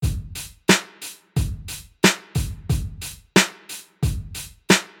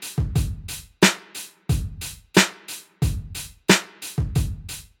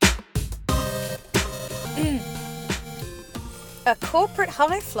a corporate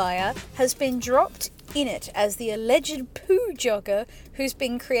high flyer has been dropped in it as the alleged poo jogger who's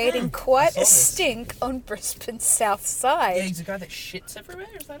been creating quite a stink on Brisbane's south side. Yeah, he's a guy that shits everywhere,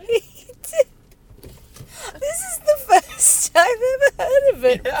 is that it? This is the first I've ever heard of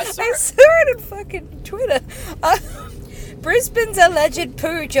it. Yeah, I saw it on fucking Twitter. Brisbane's alleged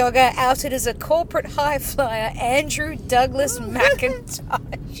poo jogger outed as a corporate high flyer, Andrew Douglas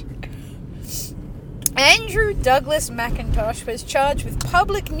McIntosh. Andrew Douglas McIntosh was charged with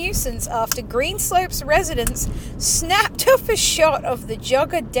public nuisance after Greenslopes residents snapped off a shot of the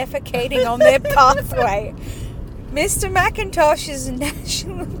jogger defecating on their pathway. Mr. McIntosh is a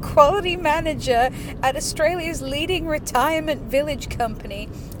National Quality Manager at Australia's leading retirement village company,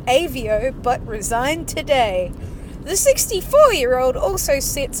 Avio, but resigned today. The 64-year-old also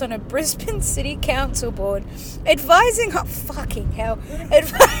sits on a Brisbane City Council board, advising on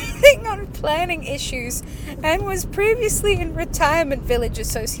planning issues, and was previously in Retirement Village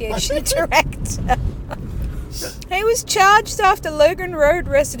Association director. He was charged after Logan Road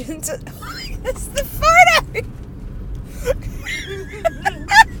residents... That's the photo!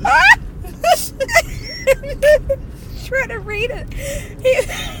 Trying to read it.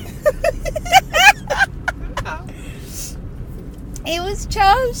 He was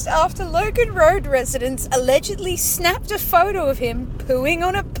charged after Logan Road residents allegedly snapped a photo of him pooing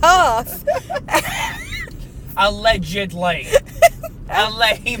on a path. Allegedly.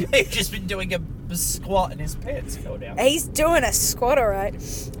 He may have just been doing a squat and his pants fell down. He's doing a squat, alright.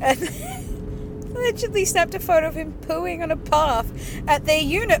 Allegedly snapped a photo of him pooing on a path at their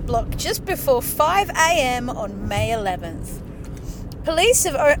unit block just before 5 a.m. on May 11th. Police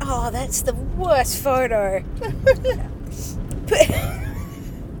have... Oh, that's the worst photo.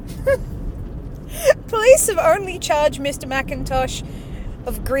 Police have only charged Mr. McIntosh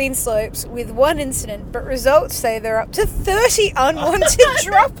of Greenslopes with one incident, but results say they're up to 30 unwanted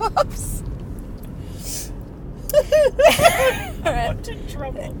drop-offs. Unwanted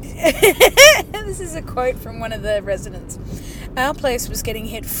drop-offs. This is a quote from one of the residents. Our place was getting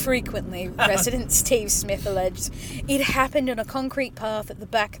hit frequently, resident Steve Smith alleged. It happened on a concrete path at the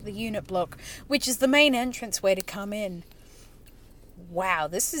back of the unit block, which is the main entranceway to come in. Wow,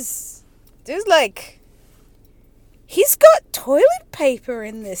 this is like... He's got toilet paper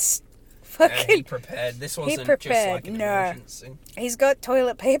in this fucking... Yeah, he prepared. This wasn't just like an emergency. He's got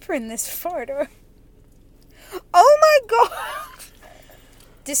toilet paper in this photo. Oh my god!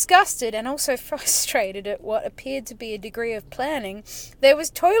 Disgusted and also frustrated at what appeared to be a degree of planning, there was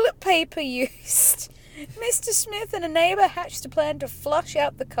toilet paper used. Mr. Smith and a neighbour hatched a plan to flush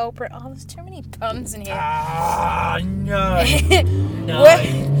out the culprit. Oh, there's too many puns in here. Ah, no.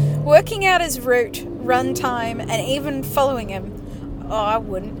 No. Working out his route, run time, and even following him. Oh, I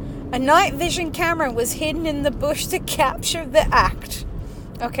wouldn't. A night vision camera was hidden in the bush to capture the act.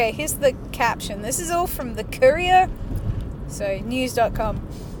 Okay, here's the caption. This is all from the Courier, so news.com.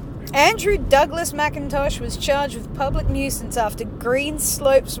 Andrew Douglas McIntosh was charged with public nuisance after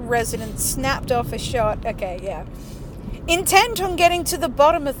Greenslopes residents snapped off a shot. Okay, yeah. Intent on getting to the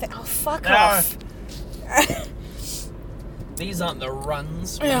bottom of things. Oh, fuck off. These aren't the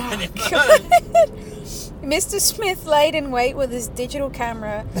runs. Oh, Mr. Smith laid in wait with his digital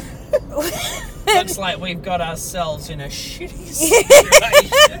camera. Looks like we've got ourselves in a shitty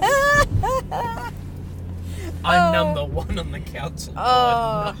situation. I'm number one on the council board,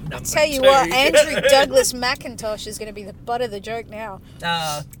 not number I tell you two. what, Andrew Douglas McIntosh is going to be the butt of the joke now.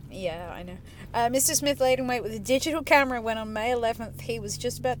 Yeah, I know. Mr. Smith laid in wait with a digital camera when on May 11th he was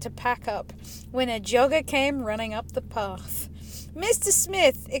just about to pack up when a jogger came running up the path. Mr.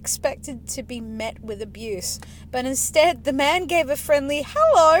 Smith expected to be met with abuse, but instead the man gave a friendly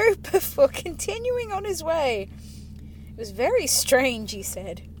hello before continuing on his way. It was very strange, he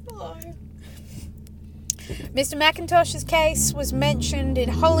said. Hello. Mr. McIntosh's case was mentioned in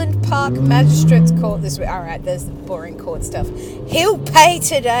Holland Park Magistrates Court this week. Alright, there's the boring court stuff. He'll pay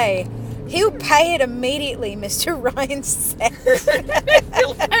today. He'll pay it immediately, Mr. Ryan said.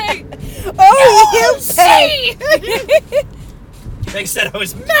 He'll pay. Oh, he'll pay. They said I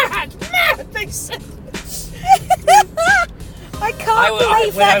was mad. They said. I can't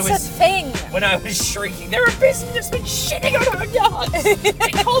believe that's a thing. When I was shrieking, there are businessmen shitting on our yards.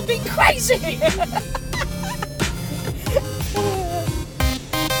 They called me crazy.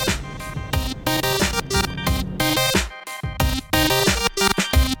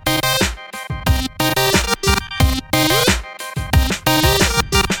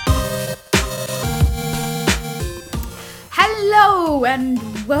 Hello and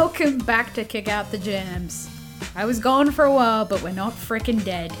welcome back to Kick Out the Jams. I was gone for a while, but we're not frickin'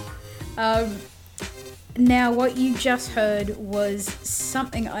 dead. Now, what you just heard was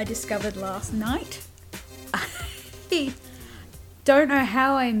something I discovered last night. I don't know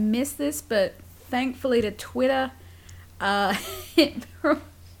how I missed this, but thankfully to Twitter, what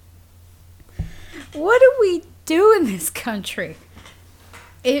do we do in this country?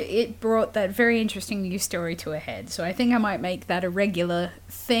 It brought that very interesting news story to a head. So I think I might make that a regular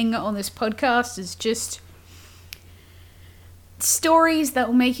thing on this podcast, is just stories that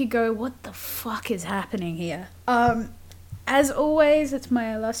will make you go, what the fuck is happening here? As always, it's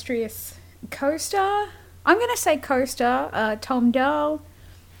my illustrious co-star. I'm going to say co-star, Tom Dahl.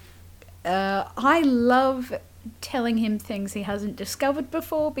 I love telling him things he hasn't discovered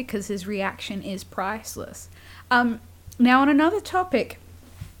before because his reaction is priceless. Now, on another topic,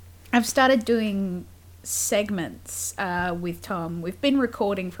 I've started doing segments with Tom. We've been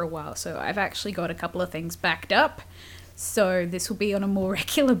recording for a while, so I've actually got a couple of things backed up. So this will be on a more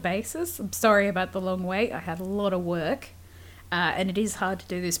regular basis. I'm sorry about the long wait. I had a lot of work, and it is hard to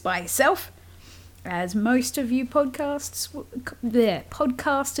do this by yourself, as most of you podcasters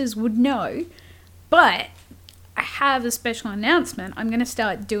would know. But I have a special announcement. I'm going to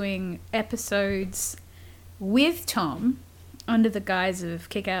start doing episodes with Tom under the guise of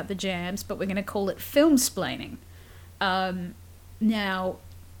Kick Out the Jams, but we're going to call it Filmsplaining. Now,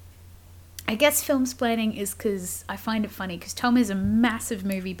 I guess Filmsplaining is because I find it funny because Tom is a massive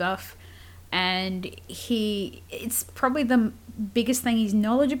movie buff, and it's probably the biggest thing he's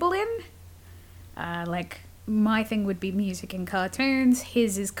knowledgeable in. Like, my thing would be music and cartoons.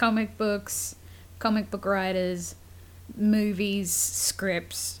 His is comic books, comic book writers, movies,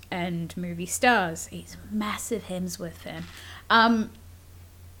 scripts, and movie stars. He's a massive Hemsworth fan.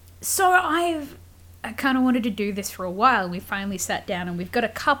 So I kind of wanted to do this for a while. We finally sat down and we've got a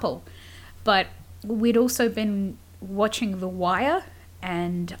couple. But we'd also been watching The Wire,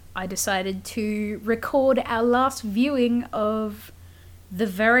 and I decided to record our last viewing of the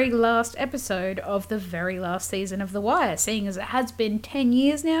very last episode of the very last season of The Wire, seeing as it has been 10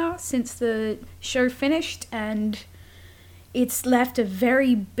 years now since the show finished, and it's left a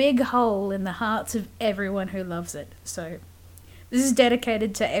very big hole in the hearts of everyone who loves it. So this is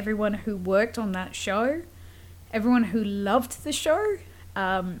dedicated to everyone who worked on that show, everyone who loved the show,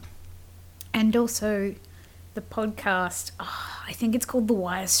 and also the podcast. I think it's called The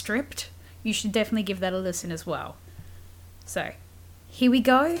Wire Stripped. You should definitely give that a listen as well. So here we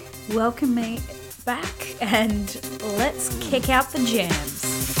go. Welcome me back, and let's kick out the jams.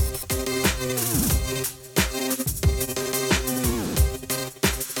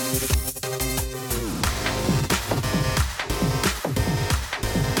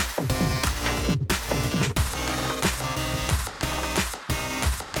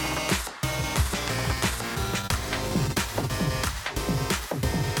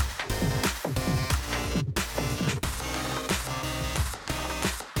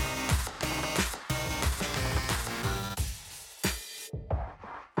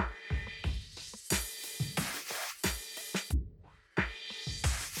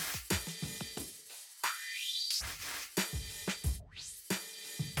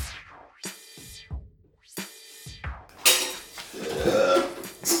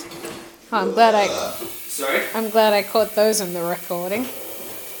 I'm glad I caught those in the recording.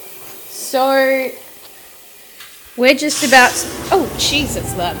 So we're just about oh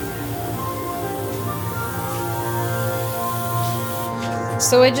Jesus, that.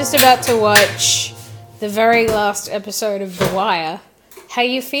 So we're just about to watch the very last episode of The Wire. How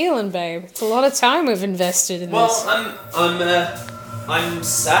you feeling, babe? It's a lot of time we've invested in this. Well, I'm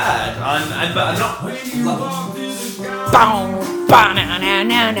sad. But I'm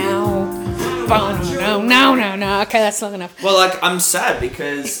not. No. Okay, that's long enough. Well, like, I'm sad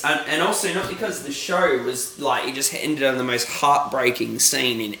because, and also not because the show was like, it just ended on the most heartbreaking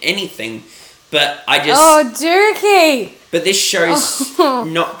scene in anything, but I just. Oh, Dookie! But this show's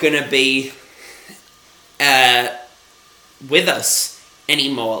not gonna be with us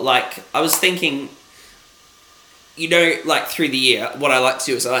anymore. Like, I was thinking, you know, like, through the year, what I like to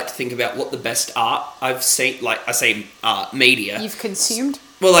do is I like to think about what the best art I've seen, like, I say art, media. You've consumed?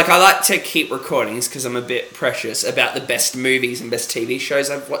 Well, like, I like to keep recordings because I'm a bit precious about the best movies and best TV shows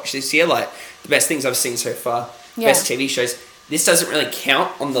I've watched this year, like, the best things I've seen so far, best TV shows. This doesn't really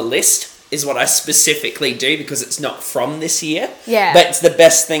count on the list, is what I specifically do, because it's not from this year. Yeah. But it's the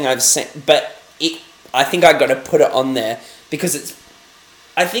best thing I've seen. But I think I got to put it on there because it's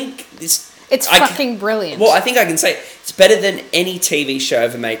fucking brilliant. Well, I think I can say it's better than any TV show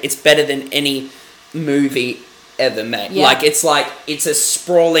ever made. It's better than any movie ever made. Yeah. Like, it's a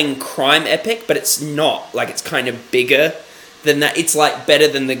sprawling crime epic, but it's not. Like, it's kind of bigger then that it's like better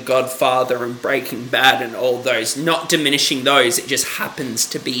than The Godfather and Breaking Bad and all those. Not diminishing those, it just happens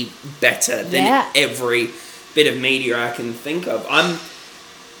to be better than every bit of media I can think of. I'm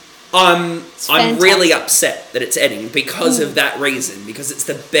really upset that it's ending because of that reason, because it's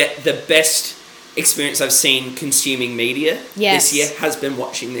the best experience I've seen consuming media this year has been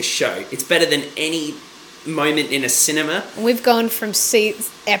watching this show. It's better than any moment in a cinema. We've gone from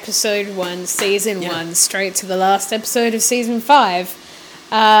episode 1, season 1, straight to the last episode of season 5.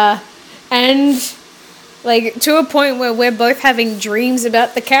 And like to a point where we're both having dreams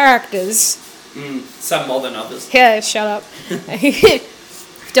about the characters. Some more than others. Yeah, shut up.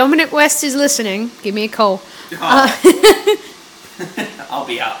 If Dominic West is listening, give me a call. I'll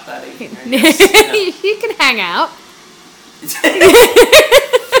be out that evening. You can hang out.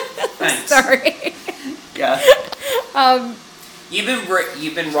 Thanks. Sorry. Yeah.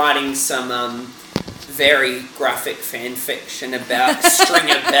 You've been writing some very graphic fan fiction about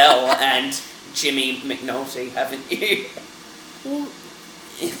Stringer Bell and Jimmy McNulty, haven't you? Well,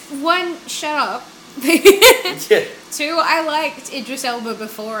 one, shut up. Yeah. 2, I liked Idris Elba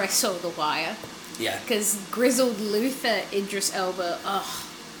before I saw The Wire. Yeah. Because grizzled Luther Idris Elba,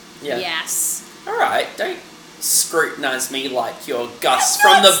 yes. Alright, don't scrutinise me like you're Gus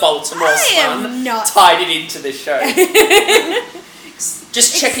from the Baltimore Sun. Not. Tied it into the show.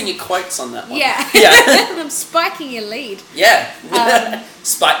 Just checking your quotes on that one. Yeah. Yeah. I'm spiking your lead. Yeah.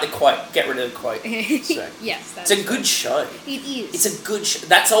 Spike the quote. Get rid of the quote. So. Yes. It's a good show. It is. It's a good show.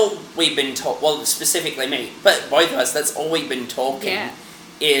 That's all we've been talking. Well, specifically me, but both of us. That's all we've been talking. Yeah.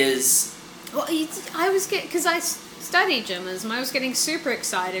 Is. Well, I was because I studied journalism. I was getting super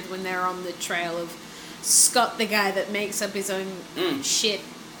excited when they were on the trail of Scott, the guy that makes up his own shit.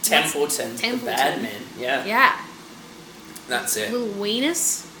 Templeton, the bad man. Yeah. Yeah. That's it. Little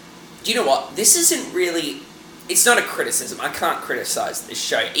weenus. Do you know what? This isn't really... It's not a criticism. I can't criticise this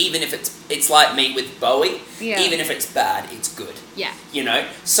show. Even if it's like me with Bowie. Yeah. Even if it's bad, it's good. Yeah. You know?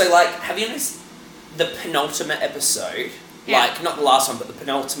 So, like, have you noticed the penultimate episode? Yeah. Like, not the last one, but the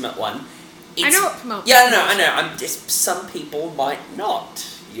penultimate one. I know what penultimate Yeah, I know. I'm just... Some people might not,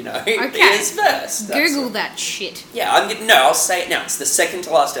 you know? Okay. It's first. Google that shit. Yeah, I'll say it now. It's the second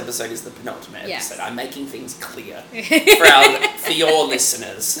to last episode is the penultimate episode. I'm making things clear for your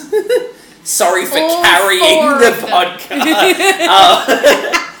listeners. Sorry for carrying the podcast.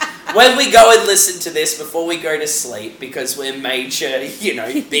 When we go and listen to this before we go to sleep, because we're major,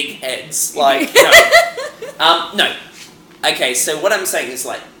 big heads, like, no. No. Okay, so what I'm saying is,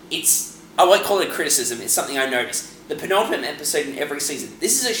 like, I won't call it a criticism, it's something I noticed. The penultimate episode in every season,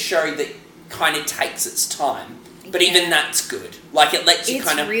 this is a show that kind of takes its time, but even that's good. Like, it lets you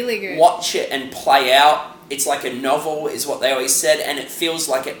kind of really watch it and play out. It's like a novel, is what they always said, and it feels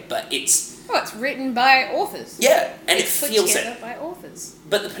like it, but it's... Oh, it's written by authors. Yeah, and it's it feels put together by authors.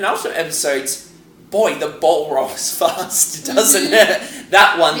 But the penultimate episodes, boy, the ball rolls fast, doesn't it?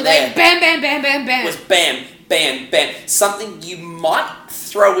 That one You're there... like, bam, bam, bam, bam, bam. Was bam, bam, bam. Something you might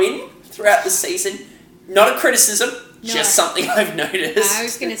throw in throughout the season. Not a criticism, just something I've noticed. I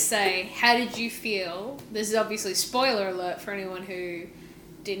was going to say, how did you feel? This is obviously spoiler alert for anyone who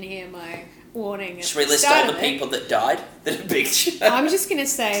didn't hear my warning. Should we list all the people that died that are big show? I'm just going to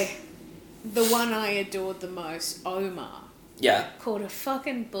say, the one I adored the most, Omar. Yeah. Caught a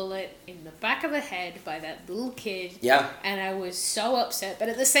fucking bullet in the back of the head by that little kid. Yeah. And I was so upset. But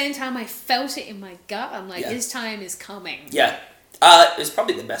at the same time, I felt it in my gut. I'm like, his time is coming. Yeah. It was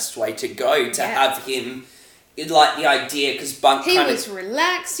probably the best way to go, to have him... Like, the idea, because Bunk He was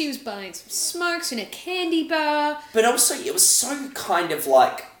relaxed, he was buying some smokes in a candy bar. But also, it was so kind of,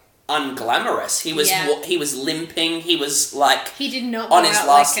 like, unglamorous. He was limping, he was, like... He did not on go his out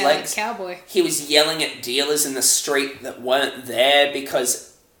last like legs. a cowboy. He was yelling at dealers in the street that weren't there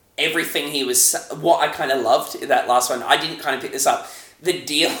because everything he was... What I kind of loved, that last one, I didn't kind of pick this up. The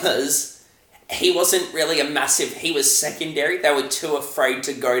dealers... He wasn't really a massive... He was secondary. They were too afraid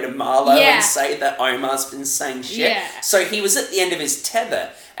to go to Marlo and say that Omar's been saying shit. Yeah. So he was at the end of his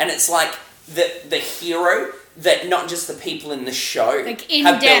tether. And it's like the hero that not just the people in the show like, in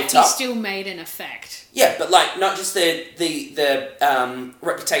have depth, built up. he still made an effect. Yeah, but like, not just the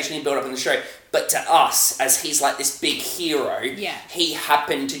reputation he built up in the show, but to us, as he's like this big hero, he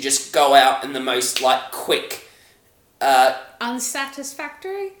happened to just go out in the most, like, quick...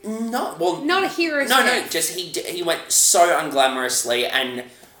 Unsatisfactory? No, well... Not a hero's No, death. just he went so unglamorously and,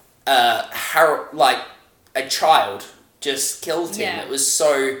 like, a child just killed him. Yeah. It was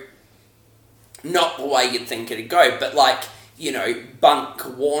so... Not the way you'd think it'd go, but, like,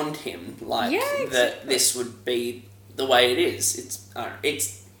 Bunk warned him, like, that this would be the way it is.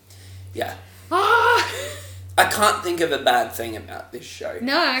 Yeah. I can't think of a bad thing about this show.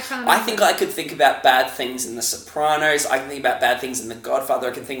 No, I can't. I think I could think about bad things in The Sopranos. I can think about bad things in The Godfather.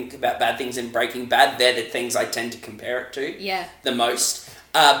 I can think about bad things in Breaking Bad. They're the things I tend to compare it to. Yeah. The most.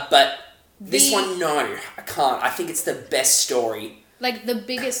 But this one, no, I can't. I think it's the best story. Like, the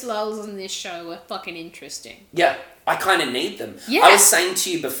biggest lulls in this show were fucking interesting. Yeah, I kind of need them. Yeah. I was saying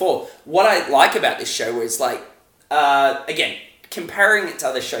to you before, what I like about this show is, like, again, comparing it to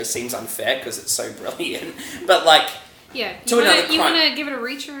other shows seems unfair because it's so brilliant. But, like... Yeah. You want to give it a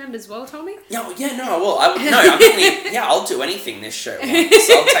reach around as well, Tommy? No, yeah, no, I will. I'll do anything this show wants.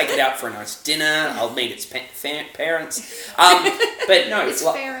 I'll take it out for a nice dinner. I'll meet its parents. But no, It's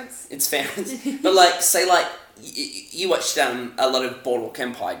parents. It's parents. But like, say like, you watched a lot of Boardwalk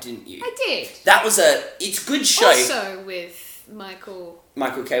Empire, didn't you? I did. That was it's a good show. Also with Michael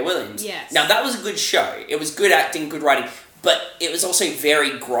K. Williams. Yes. Now that was a good show. It was good acting, good writing. But it was also very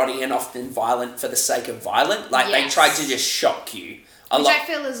grotty and often violent for the sake of violent. Like, they tried to just shock you. I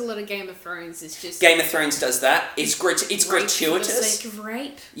feel there's a lot of Game of Thrones. It's just... Game of Thrones does that. It's gratuitous. For the sake of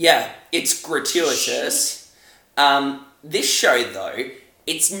rape. Yeah, it's gratuitous. This show, though,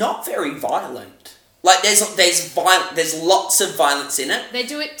 it's not very violent. Like, there's lots of violence in it. They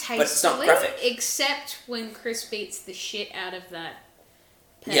do it tastefully. But it's not graphic. Except when Chris beats the shit out of that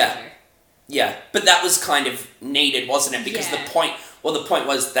pedo. Yeah, but that was kind of needed, wasn't it? Because the point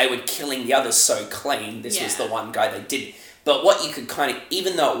was they were killing the others so clean. This was the one guy they did. But what you could kind of,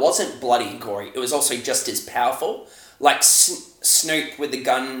 even though it wasn't bloody and gory, it was also just as powerful. Like Snoop with the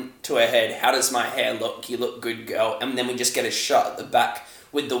gun to her head. How does my hair look? You look good, girl. And then we just get a shot at the back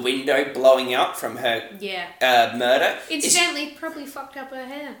with the window blowing out from her murder. Incidentally, probably fucked up her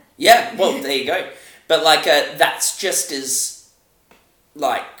hair. Yeah, well, there you go. But like, that's just as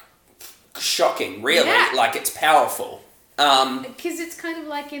like. Shocking, really. Yeah. Like, it's powerful. Because it's kind of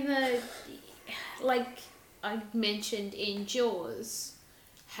like in the... Like, I mentioned in Jaws,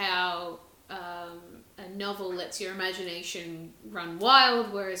 how a novel lets your imagination run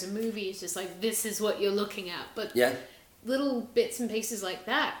wild, whereas a movie is just like, this is what you're looking at. But little bits and pieces like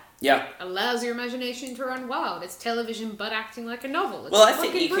that allows your imagination to run wild. It's television, but acting like a novel. It's I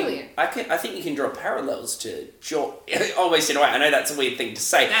think you can draw parallels to Jaws. Always in a way. I know that's a weird thing to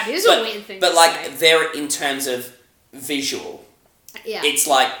say. That is a weird thing to say. But like, they're in terms of visual. Yeah. It's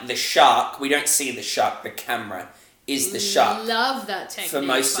like the shark. We don't see the shark. The camera is the shark. Love that technique, for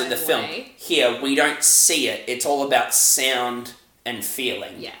most of the film. Here, we don't see it. It's all about sound and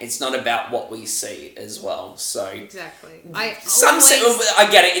feeling. Yeah. It's not about what we see as well. So exactly. I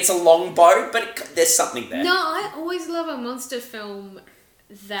get it. It's a long bow, but there's something there. No, I always love a monster film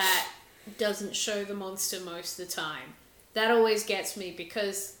that doesn't show the monster most of the time. That always gets me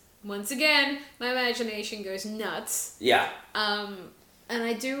because once again, my imagination goes nuts. Yeah. And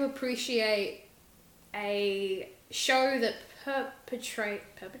I do appreciate a show that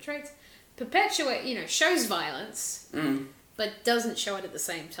shows violence. But doesn't show it at the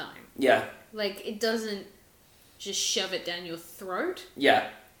same time. Yeah. Like, it doesn't just shove it down your throat. Yeah.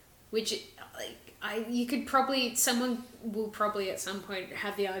 Which, someone will probably at some point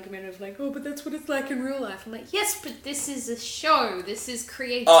have the argument of like, oh, but that's what it's like in real life. I'm like, yes, but this is a show. This is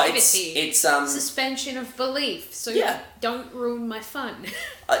creativity. Oh, it's suspension of belief. So don't ruin my fun.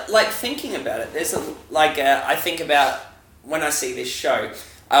 Like, thinking about it, there's I think about when I see this show,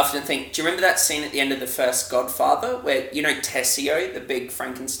 I often think, do you remember that scene at the end of the first Godfather where, you know, Tessio, the big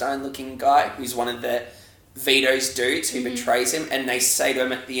Frankenstein-looking guy, who's one of the Vito's dudes who betrays him, and they say to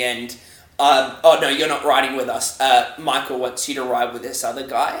him at the end, oh, no, you're not riding with us. Michael wants you to ride with this other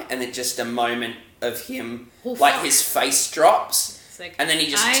guy. And then just a moment of him, his face drops. It's like, and then he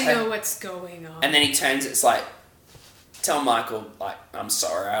just... I know what's going on. And then he turns, it's like, tell Michael, like, I'm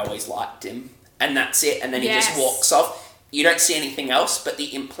sorry, I always liked him. And that's it. And then he just walks off. You don't see anything else, but the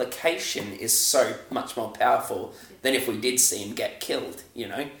implication is so much more powerful than if we did see him get killed, you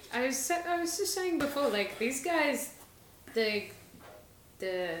know? I was just saying before, like, these guys, the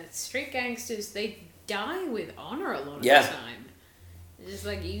street gangsters, they die with honor a lot of the time. It's just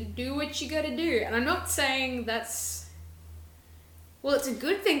like, you do what you gotta do. And I'm not saying that's... Well, it's a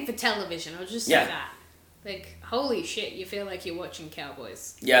good thing for television, I'll just say that. Like, holy shit, you feel like you're watching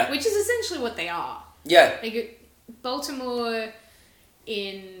cowboys. Yeah. Which is essentially what they are. Yeah. Like, Baltimore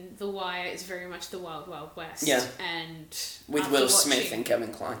in The Wire is very much the Wild Wild West. Yeah. And with Will Smith and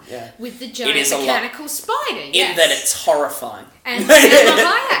Kevin Kline, with the giant mechanical spider, in that it's horrifying. And Selma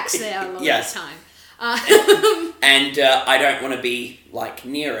Hayek's there a lot of the time. And I don't want to be, like,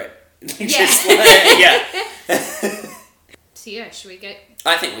 near it. So should we get...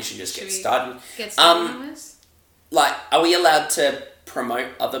 I think we should just get started. Get started on this? Like, are we allowed to promote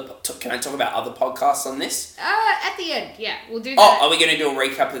can I talk about other podcasts on this? At the end, yeah, we'll do that. Oh, are we going to do a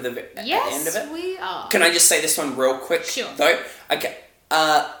recap of at the end of it? Yes, we are. Can I just say this one real quick? Sure. Though? Okay.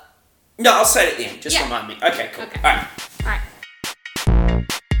 No, I'll say it at the end. Just remind me. Okay, cool. Okay. All right.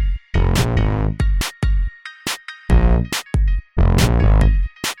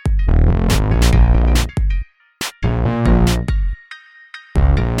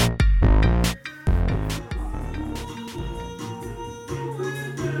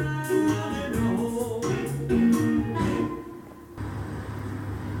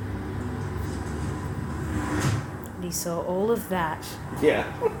 He saw all of that Yeah.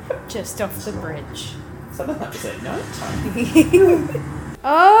 just off the bridge. Something like this at night time.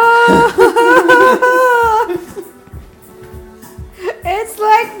 Oh! It's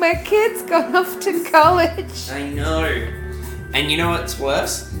like my kid's gone off to college. I know. And you know what's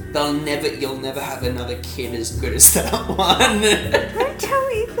worse? You'll never have another kid as good as that one. Don't tell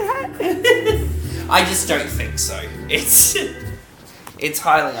me that. I just don't think so. It's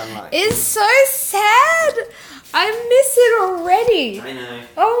highly unlikely. It's so sad. I miss it already. I know.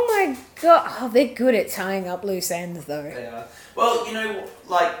 Oh my god. Oh, they're good at tying up loose ends, though. They are. Well, you know,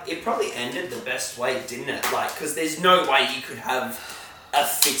 like, it probably ended the best way, didn't it? Like, because there's no way you could have a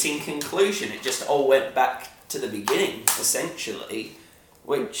fitting conclusion. It just all went back to the beginning, essentially.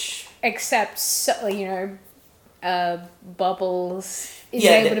 Which... Except, Bubbles is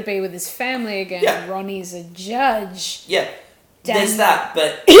able to be with his family again. Yeah. Ronnie's a judge. Yeah. There's that,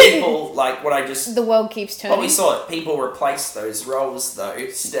 but people, like, what I just... The world keeps turning. Well, we saw it. People replace those roles, though,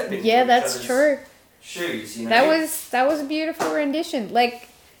 stepping Yeah, that's true. Shoes, you know? That was a beautiful rendition. Like,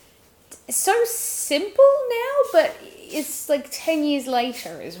 so simple now, but it's like 10 years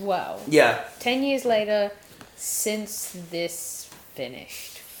later as well. Yeah. 10 years later since this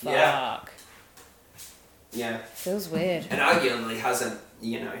finished. Fuck. Yeah. Feels weird. And arguably hasn't,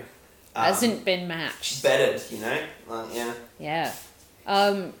 Hasn't been matched. bettered, you know? Like, yeah. Yeah.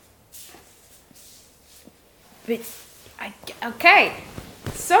 But, okay.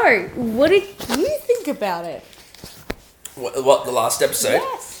 So, what did you think about it? What, the last episode?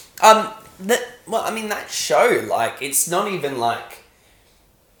 Yes. That show, like, it's not even like...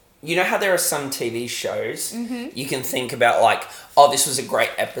 You know how there are some TV shows you can think about, like, oh, this was a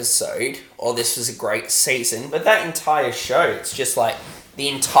great episode, or this was a great season, but that entire show, it's just like, the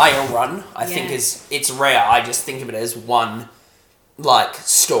entire run, I think it's rare. I just think of it as one, like,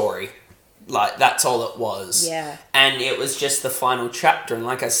 story. Like, that's all it was. Yeah. And it was just the final chapter, and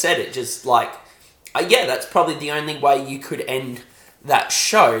like I said, it just, like... that's probably the only way you could end that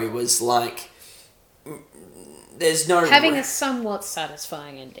show, was, like... There's no... Having a somewhat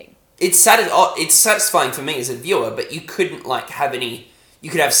satisfying ending. It's satisfying for me as a viewer, but you couldn't, like, have any... You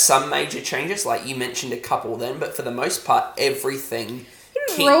could have some major changes, like you mentioned a couple then, but for the most part, everything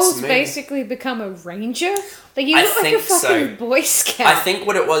keeps Rolls moving. basically become a ranger? Like, you look like a fucking Boy Scout. I think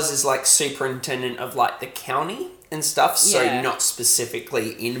what it was is, like, superintendent of, like, the county and stuff, so not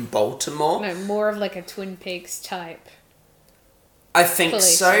specifically in Baltimore. No, more of, like, a Twin Peaks type. I think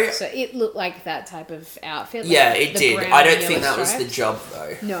so. So it looked like that type of outfit. Like Yeah, it did. I don't think that stripes. was the job,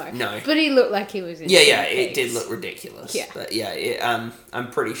 though. No. But he looked like he was in Yeah, Twin it Peaks. did look ridiculous. Yeah. But I'm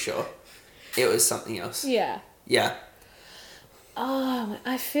pretty sure it was something else. Yeah. Yeah.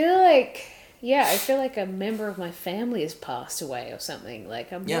 I feel like a member of my family has passed away or something.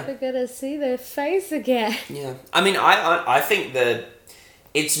 Like, I'm never gonna see their face again. Yeah. I mean, I think that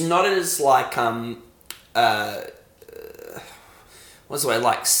it's not as, like, what's the way,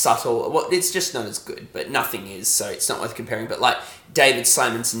 like, subtle. Well, it's just not as good, but nothing is, so it's not worth comparing. But, like, David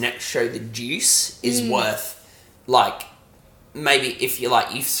Simon's next show, The Deuce, is worth, like, maybe if you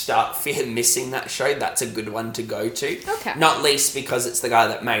start fear missing that show, that's a good one to go to. Okay. Not least because it's the guy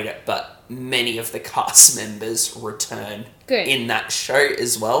that made it, but many of the cast members return in that show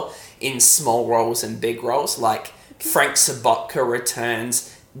as well, in small roles and big roles. Like, Frank Sabotka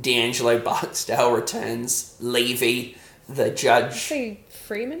returns, D'Angelo Barksdale returns, Levy, the judge. See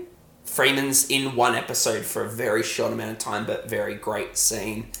Freeman? Freeman's in one episode for a very short amount of time, but very great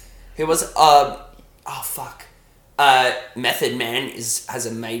scene. Who was Method Man has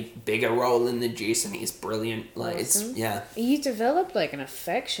a bigger role in The Juice, and he's brilliant. Like, awesome. it's You developed, like, an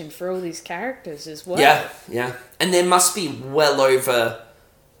affection for all these characters as well. Yeah. And there must be well over,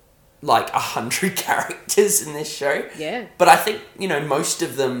 like, 100 characters in this show. Yeah. But I think, most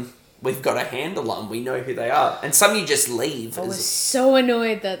of them we've got a handle on. We know who they are. And some you just leave. I was so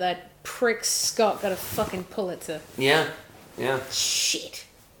annoyed that prick Scott got a fucking Pulitzer. Yeah. Shit.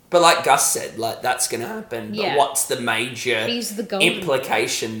 But like Gus said, like, that's going to happen. Yeah. But what's the major He's the golden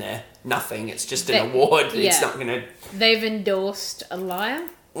implication there? nothing. It's just an award. Yeah. It's not going to... They've endorsed a liar.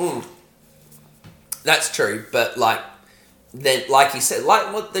 That's true, but like you said,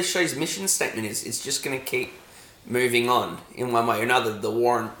 like what the show's mission statement is, it's just going to keep moving on in one way or another. The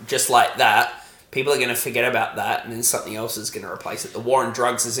war on, just like that, people are going to forget about that, and then something else is going to replace it. The war on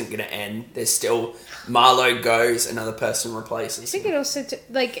drugs isn't going to end. There's still Marlo goes, another person replaces. I think it also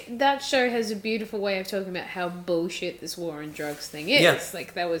that show has a beautiful way of talking about how bullshit this war on drugs thing is. Yeah.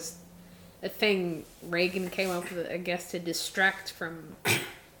 Like that was a thing Reagan came up with, I guess, to distract from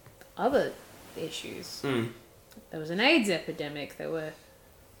other issues. There was an AIDS epidemic. There were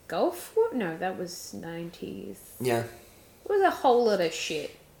Gulf War. No, that was 90s. Yeah. It was a whole lot of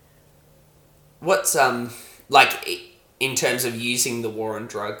shit. What's like in terms of using the war on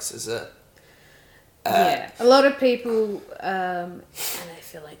drugs as a a lot of people, and I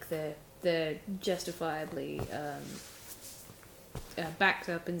feel like they're justifiably backed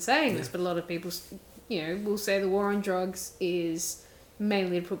up in saying this, but a lot of people, will say the war on drugs is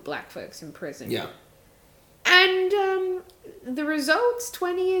mainly to put black folks in prison. Yeah. And the results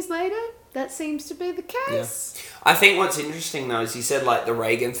 20 years later, that seems to be the case. Yeah. I think what's interesting though is you said like the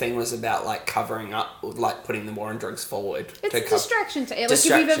Reagan thing was about like covering up, like putting the war on drugs forward. It's distraction. Like if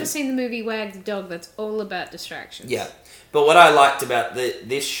you've ever seen the movie Wag the Dog, that's all about distractions. Yeah. But what I liked about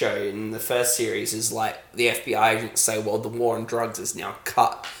this show in the first series is like the FBI agents say, well, the war on drugs is now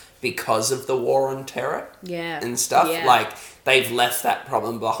cut because of the war on terror. Yeah. And stuff. Yeah. Like they've left that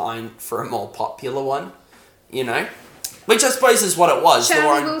problem behind for a more popular one, Which I suppose is what it was.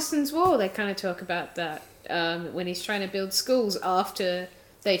 Charlie Wilson's War, they kind of talk about that. When he's trying to build schools after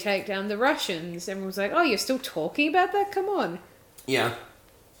they take down the Russians, everyone's like, oh, you're still talking about that? Come on. Yeah.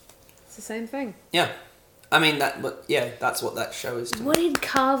 It's the same thing. Yeah. I mean, that's what that show is. What did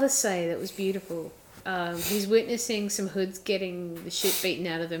Carver say that was beautiful? He's witnessing some hoods getting the shit beaten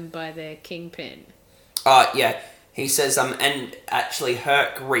out of them by their kingpin. Yeah. He says, and actually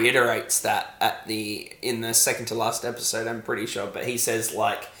Herc reiterates that in the second to last episode, I'm pretty sure, but he says,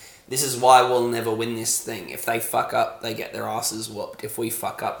 like, this is why we'll never win this thing. If they fuck up, they get their asses whooped. If we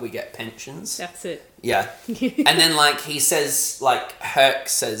fuck up, we get pensions. That's it. Yeah. And then, like, he says, like, Herc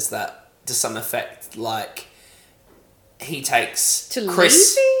says that to some effect, like, he takes to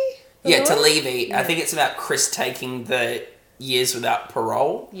Chris... Levy? Yeah, to Levy. Yeah. I think it's about Chris taking the years without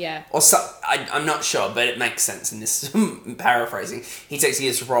parole. Yeah. Or so, I'm not sure, but it makes sense in this paraphrasing. He takes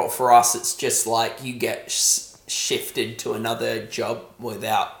years parole. For us, it's just like you get shifted to another job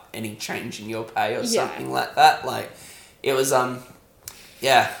without any change in your pay or something like that. Like, it was, fuck.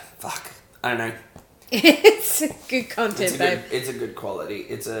 I don't know. It's a good content, babe. It's a good quality.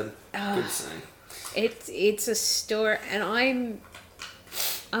 It's a good scene. It's a story, and I'm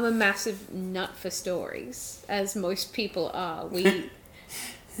a massive nut for stories, as most people are.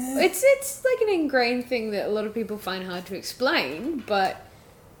 It's like an ingrained thing that a lot of people find hard to explain, but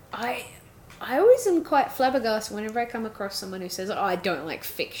I always am quite flabbergasted whenever I come across someone who says, "Oh, I don't like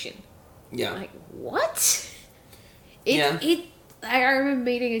fiction." Yeah. I'm like, what? I remember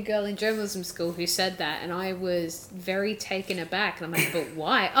meeting a girl in journalism school who said that, and I was very taken aback. And I'm like, but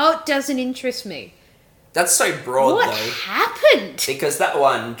why? Oh, it doesn't interest me. That's so broad, what though. What happened? Because that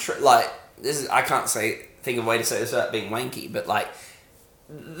one, I can't think of a way to say this without being wanky, but like,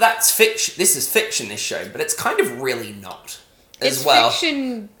 that's fiction. This is fiction, this show, but it's kind of really not. It's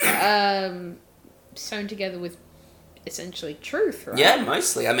fiction sewn together with essentially truth, right? Yeah,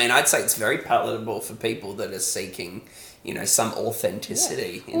 mostly. I mean, I'd say it's very palatable for people that are seeking, some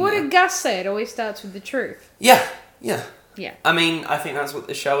authenticity. Yeah. What did Gus say? It always starts with the truth. Yeah. Yeah. I mean, I think that's what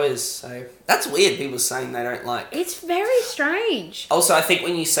the show is, so... That's weird, people saying they don't like... It's very strange. Also, I think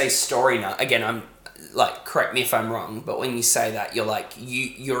when you say story nut, again, I'm... Like, correct me if I'm wrong, but when you say that, you're like,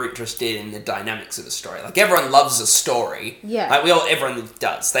 you're interested in the dynamics of a story. Like, everyone loves a story. Yeah. Like, everyone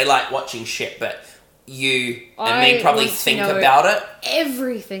does. They like watching shit, but you and me probably think about it.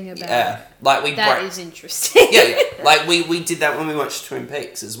 Everything about it. Yeah. Like, That is interesting. Yeah. Like, we did that when we watched Twin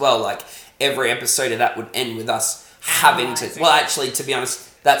Peaks as well. Like, every episode of that would end with us having to... Well, actually, to be honest...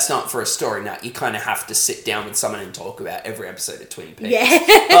 That's not for a story nut. You kind of have to sit down with someone and talk about every episode of Twin Peaks. Yeah.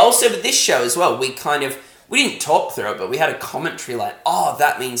 But also with this show as well, we didn't talk through it, but we had a commentary like, oh,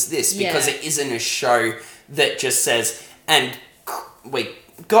 that means this, because it isn't a show that just says, and we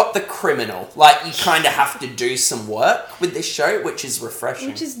got the criminal. Like, you kind of have to do some work with this show, which is refreshing.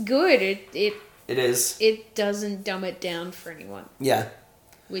 Which is good. It is. It doesn't dumb it down for anyone. Yeah.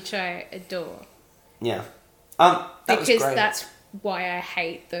 Which I adore. Yeah. That was great. That's why I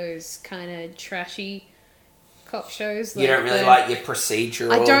hate those kind of trashy cop shows. You don't really like your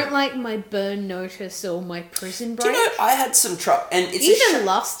procedural. I don't like my Burn Notice or my Prison Break. Do you know, I had some trouble, and it's even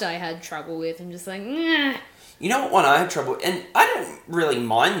Lust I had trouble with. I'm just like, nah. You know what one I had trouble with? And I don't really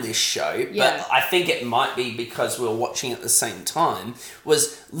mind this show, but I think it might be because we were watching at the same time,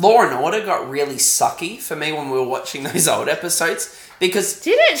 was Law and Order got really sucky for me when we were watching those old episodes. Because...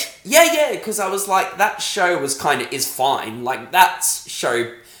 Did it? Yeah, because I was like, that show was is fine. Like, that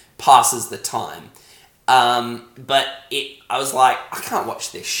show passes the time. But I was like, I can't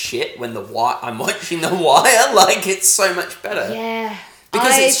watch this shit when I'm watching The Wire. Like, it's so much better. Yeah.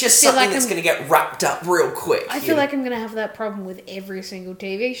 Because it's just something that's going to get wrapped up real quick. I feel like I'm going to have that problem with every single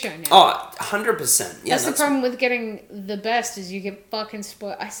TV show now. Oh, 100%. Yeah, that's the problem with getting the best is you get fucking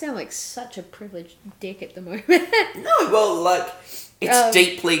spoiled. I sound like such a privileged dick at the moment. No, well, like, it's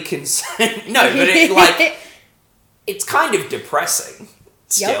deeply concerned. No, but it's kind of depressing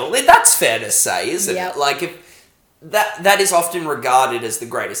still. Yep. That's fair to say, isn't it? Like, if that is often regarded as the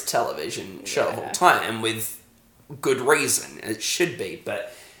greatest television show of all time, and with good reason. It should be,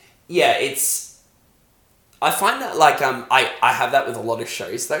 but yeah, I find that like I have that with a lot of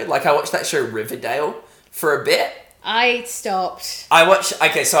shows though. Like I watched that show Riverdale for a bit. I stopped. I watched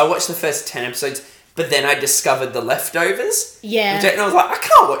the first 10 episodes, but then I discovered The Leftovers. Yeah. And I was like, I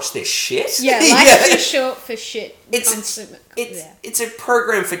can't watch this shit. Yeah, life's too short for shit. It's a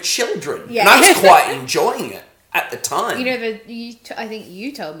program for children. Yeah. And I was quite enjoying it at the time. You know, I think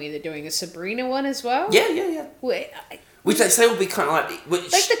you told me they're doing a Sabrina one as well. Yeah. Which they say will be kind of like...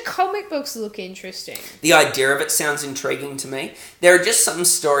 like the comic books look interesting. The idea of it sounds intriguing to me. There are just some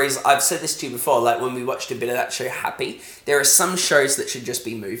stories, I've said this to you before, like when we watched a bit of that show Happy, there are some shows that should just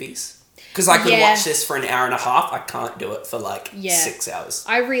be movies. Because I could watch this for an hour and a half, I can't do it for 6 hours.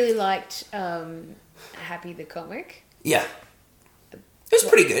 I really liked Happy the comic. Yeah. It was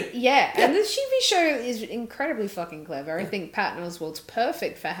pretty good. Yeah, and the TV show is incredibly fucking clever. I think Patton Oswalt's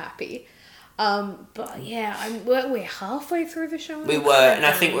perfect for Happy. But yeah, we're halfway through the show. We were, and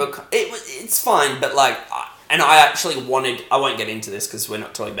I think it's fine, but and I actually wanted, I won't get into this because we're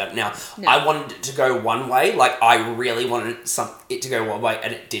not talking about it now. No. I wanted it to go one way, like I really wanted it to go one way,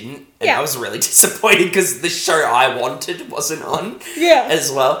 and it didn't. And I was really disappointed because the show I wanted wasn't on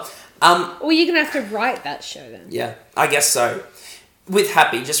as well. Well, you're going to have to write that show then. Yeah, I guess so. With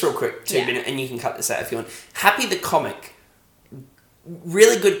Happy, just real quick, 2 minutes, and you can cut this out if you want. Happy the comic,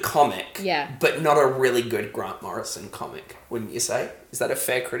 really good comic, but not a really good Grant Morrison comic, wouldn't you say? Is that a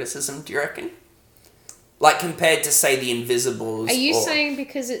fair criticism, do you reckon? Like, compared to, say, The Invisibles. Are you saying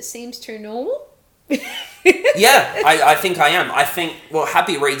because it seems too normal? Yeah, I think I am. I think, well,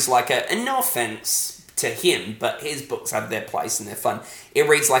 Happy reads like and no offence to him, but his books have their place and they're fun. It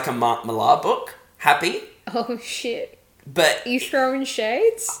reads like a Mark Millar book, Happy. Oh, shit. But you throwing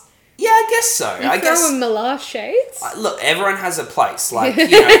shades? Yeah, I guess so. You throwing Millar shades? Look, everyone has a place, like, you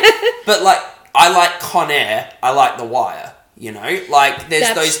know. But, like, I like Con Air, I like The Wire, you know? Like,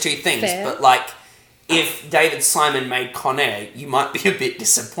 there's those two things. Fair. But, like, if David Simon made Con Air, you might be a bit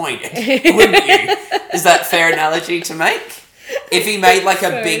disappointed, wouldn't you? Is that a fair analogy to make? If he made, like,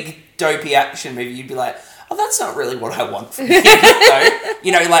 a big, dopey action movie, you'd be like, oh, that's not really what I want from him. So,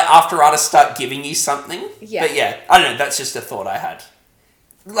 you know, like, after artists start giving you something. Yeah. But, yeah, I don't know, that's just a thought I had.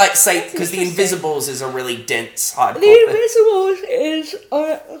 Like, say, because The Invisibles is a really dense, hardcore... The Invisibles is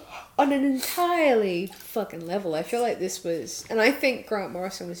on an entirely fucking level. I feel like this was... And I think Grant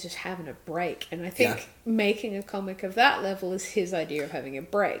Morrison was just having a break. And I think making a comic of that level is his idea of having a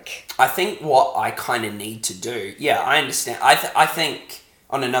break. I think what I kind of need to do... Yeah, I understand. I think...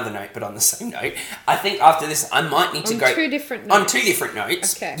 On another note, but on the same note, I think after this, I might need to go... On two different notes? On two different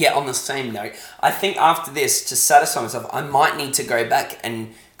notes. Okay. Yeah, on the same note. I think after this, to satisfy myself, I might need to go back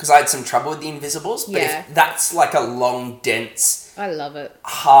and... Because I had some trouble with The Invisibles, but if that's like a long, dense... I love it.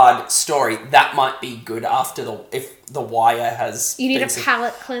 ...hard story, that might be good after if The Wire has... You need a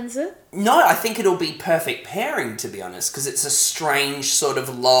palate cleanser? No, I think it'll be perfect pairing, to be honest, because it's a strange sort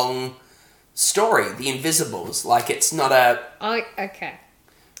of long story, The Invisibles. Like, it's not a... Okay.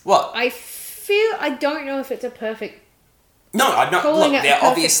 What? I don't know if it's a perfect... No, I'm not... Look, they're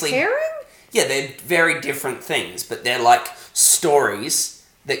obviously... Pairing? Yeah, they're very different things, but they're like stories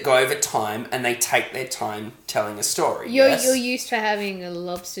that go over time and they take their time telling a story. You're used to having a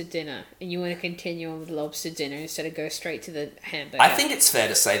lobster dinner and you want to continue on with lobster dinner instead of go straight to the hamburger. I think it's fair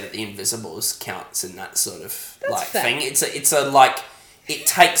to say that The Invisibles counts in that sort of thing. It's a like... It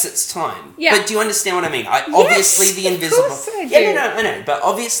takes its time. Yeah. But do you understand what I mean? Obviously, The Invisibles... Of course I do. Yeah, I know. But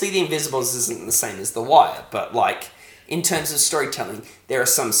obviously, The Invisibles isn't the same as The Wire. But, like, in terms of storytelling, there are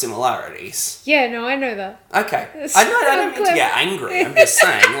some similarities. Yeah, no, I know that. Okay. I don't mean to get angry. I'm just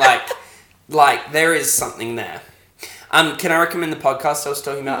saying, like, Like, there is something there. Can I recommend the podcast I was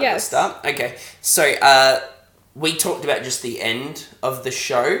talking about at the start? Okay. So, we talked about just the end of the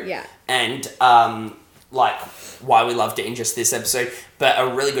show. Yeah. And, like, why we loved it in just this episode. But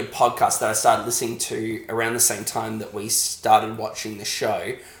a really good podcast that I started listening to around the same time that we started watching the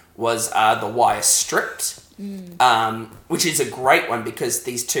show was The Wire Stripped. Which is a great one because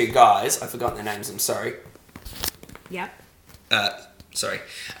these two guys, I've forgotten their names, I'm sorry. Yep. Sorry.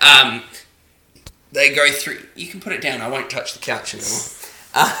 They go through... You can put it down. I won't touch the couch anymore.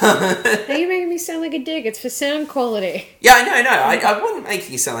 How are you making me sound like a dick? It's for sound quality. Yeah, no. I wasn't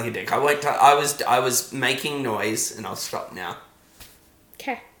making you sound like a dick. I was making noise, and I'll stop now.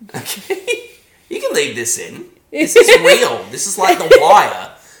 Okay. Okay. You can leave this in. This is real. This is like The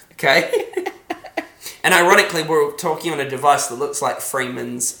Wire. Okay? And ironically, we're talking on a device that looks like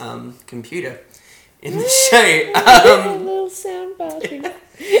Freeman's computer in the show. A little sound party.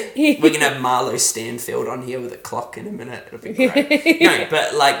 We're going to have Marlo Stanfield on here with a clock in a minute. It'll be great. No,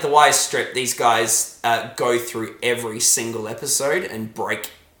 but like The Wire Strip, these guys go through every single episode and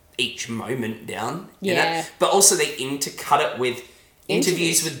break each moment down. Yeah. You know? But also they intercut it with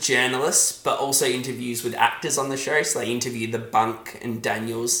interviews with journalists, but also interviews with actors on the show. So they interview The Bunk and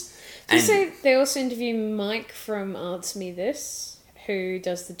Daniels. They also interview Mike from Answer Me This, who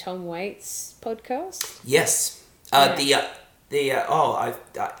does the Tom Waits podcast. Yes. I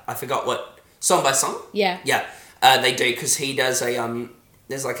forgot what... Song by Song? Yeah. Yeah. They do, because he does a...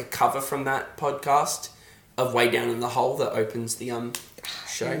 there's like a cover from that podcast of Way Down in the Hole that opens the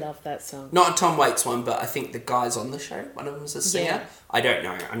show. I love that song. Not a Tom Waits one, but I think the guys on the show, one of them's a singer. Yeah. I don't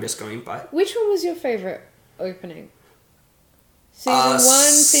know. I'm just going by... Which one was your favourite opening? Season 1,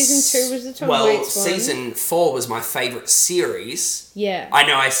 Season 2 was the Tom Waits one. Season 4 was my favourite series. Yeah. I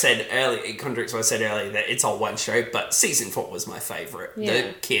know I said earlier, it contradicts what I said earlier, that it's all one show, but Season 4 was my favourite. Yeah.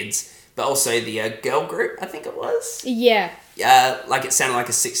 The kids, but also the girl group, I think it was. Yeah. Like it sounded like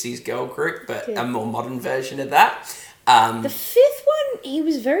a 60s girl group, but a more modern version of that. The fifth one, he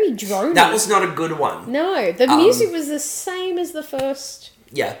was very drony. That was not a good one. No, the music was the same as the first.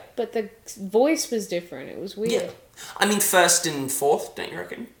 Yeah. But the voice was different. It was weird. Yeah. I mean, first and fourth, don't you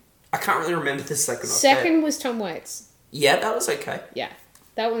reckon? I can't really remember the second or Second was Tom Waits. Yeah, that was okay. Yeah.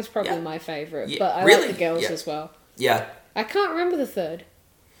 That one's probably my favourite. Yeah. But I Really? like the girls Yeah. as well. Yeah. I can't remember the third.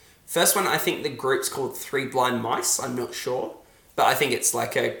 First one, I think the group's called Three Blind Mice. I'm not sure. But I think it's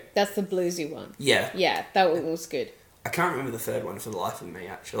like a... That's the bluesy one. Yeah. Yeah, that one was good. I can't remember the third one for the life of me,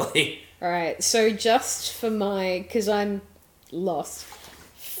 actually. Alright, so just for because I'm lost.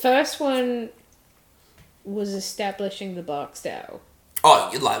 First one was establishing the Barksdale.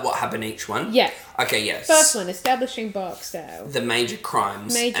 Oh, you like what happened each one? Yeah. Okay, yes. First one, establishing Barksdale. The major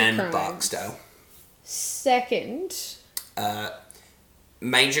crimes and Barksdale. Second.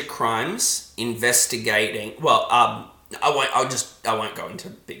 Major crimes, investigating... Well, I won't go into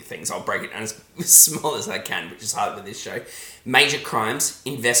big things. I'll break it down as small as I can, which is hard with this show. Major crimes,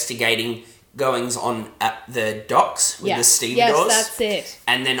 investigating goings on at the docks with the stevedores. Yes, that's it.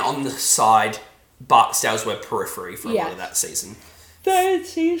 And then on the side, Barksdales were periphery for a lot of that season. Third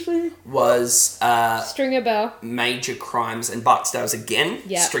season Was Stringer Bell. major crimes and Barksdales again.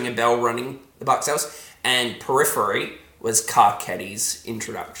 Yeah. Stringer Bell running the Barksdales. And periphery was Carcetti's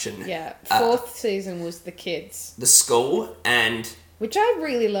introduction. Yeah. Fourth season was the kids. The school and... Which I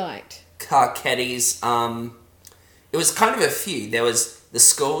really liked. Carcetti's, it was kind of a few. There was the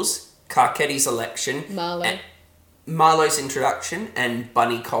schools, Carcetti's election. Marlo's introduction and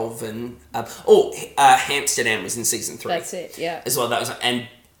Bunny Colvin. Amsterdam was in season 3. That's it, yeah. As well, that was... And...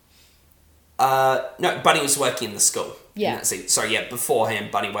 no, Bunny was working in the school. Yeah. Sorry, yeah,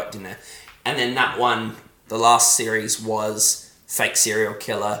 beforehand, Bunny worked in there. And then that one, the last series was fake serial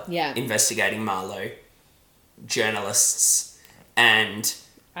killer. Yeah. Investigating Marlo. Journalists. And...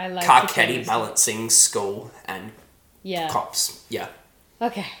 I like Carcetti balancing school and cops. Yeah.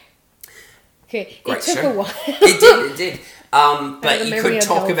 Okay. Great it took show. a while. It did. But you could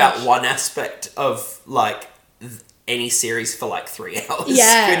talk about goldfish. one aspect of, like, any series for, like, 3 hours.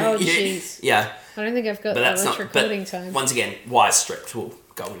 Yeah, couldn't you? jeez. Yeah. I don't think I've got But that that's much not... recording But time. once again, Wire Stripped will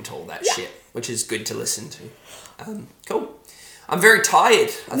go into all that shit, which is good to listen to. Cool. I'm very tired.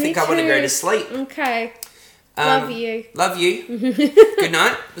 I think I want to go to sleep. Okay. Love you. Love you. Good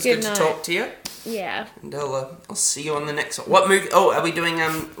night. It was good night. to talk to you. Yeah. And I'll see you on the next one. What movie? Oh, are we doing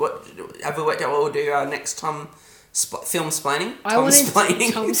what? Have we worked out what we'll do next? Film splaining. Tom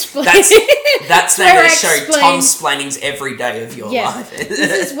splaining. Tom splaining. That's the where I next show. explain- Tom splaining's every day of your life.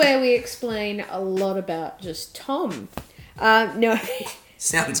 This is where we explain a lot about just Tom. No.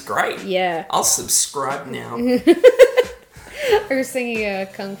 Sounds great. Yeah. I'll subscribe now. I was thinking a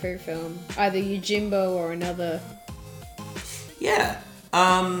kung fu film, either Yojimbo or another. Yeah.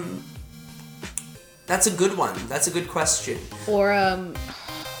 That's a good one. That's a good question. Or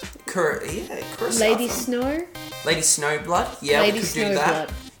Kurosawa Lady film. Snow. Lady Snowblood. Yeah, Lady we could do that.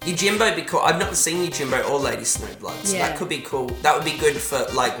 Yojimbo would be cool. I've not seen Yojimbo or Lady Snowblood, so that could be cool. That would be good for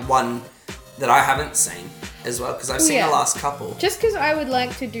like one that I haven't seen as well, because I've seen the last couple. Just because I would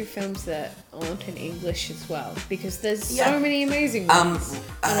like to do films that aren't in English as well, because there's so many amazing ones,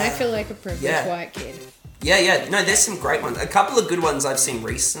 and I feel like a privileged white kid. Yeah. No, there's some great ones. A couple of good ones I've seen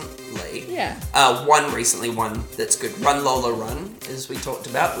recently. Yeah. One that's good. Run Lola Run, as we talked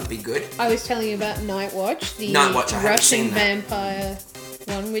about, would be good. I was telling you about Night Watch, the Russian vampire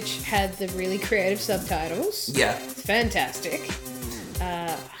one, which had the really creative subtitles. Yeah. It's fantastic.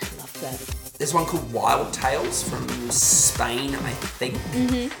 I love that. There's one called Wild Tales from Spain, I think.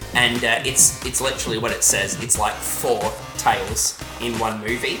 Mm-hmm. And it's literally what it says. It's like 4 tales in one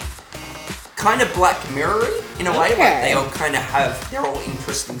movie. Kind of Black Mirror-y in a way. Like they all kind of they're all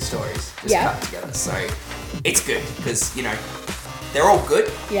interesting stories just cut together. So it's good because, they're all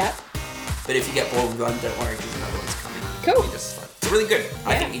good. Yeah. But if you get bored with one, don't worry because another one's coming. Cool. It's really good.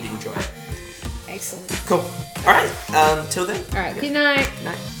 I think you'd enjoy it. Excellent. Cool. All right. Till then. All right. Good night. Good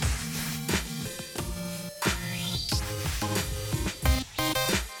night.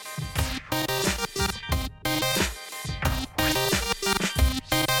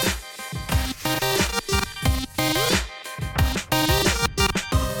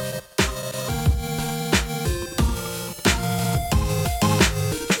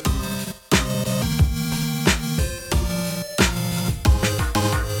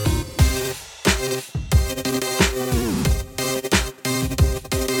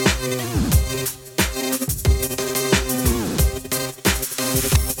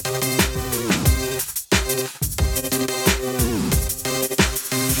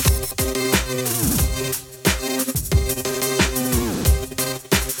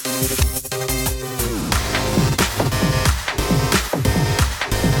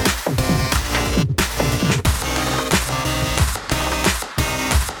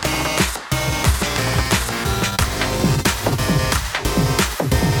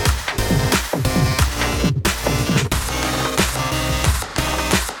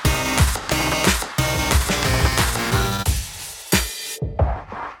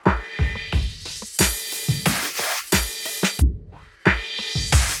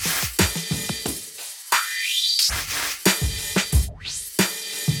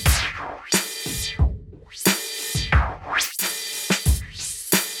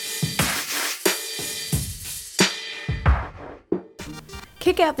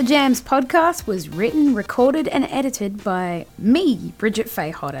 Kick Out the Jams podcast was written, recorded and edited by me, Bridget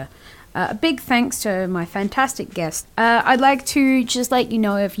Faye Hodder. A big thanks to my fantastic guest. I'd like to just let you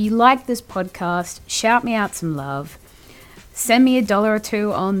know, if you like this podcast, shout me out some love. Send me $1 or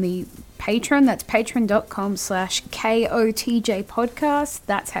 $2 on the Patreon. That's patreon.com/KOTJ podcast.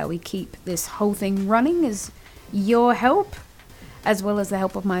 That's how we keep this whole thing running, is your help, as well as the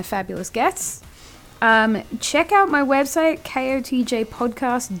help of my fabulous guests. Check out my website,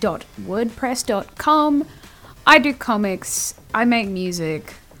 kotjpodcast.wordpress.com. I do comics, I make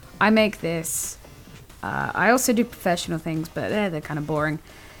music, I make this. I also do professional things, but they're kind of boring.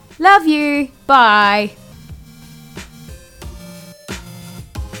 Love you. Bye.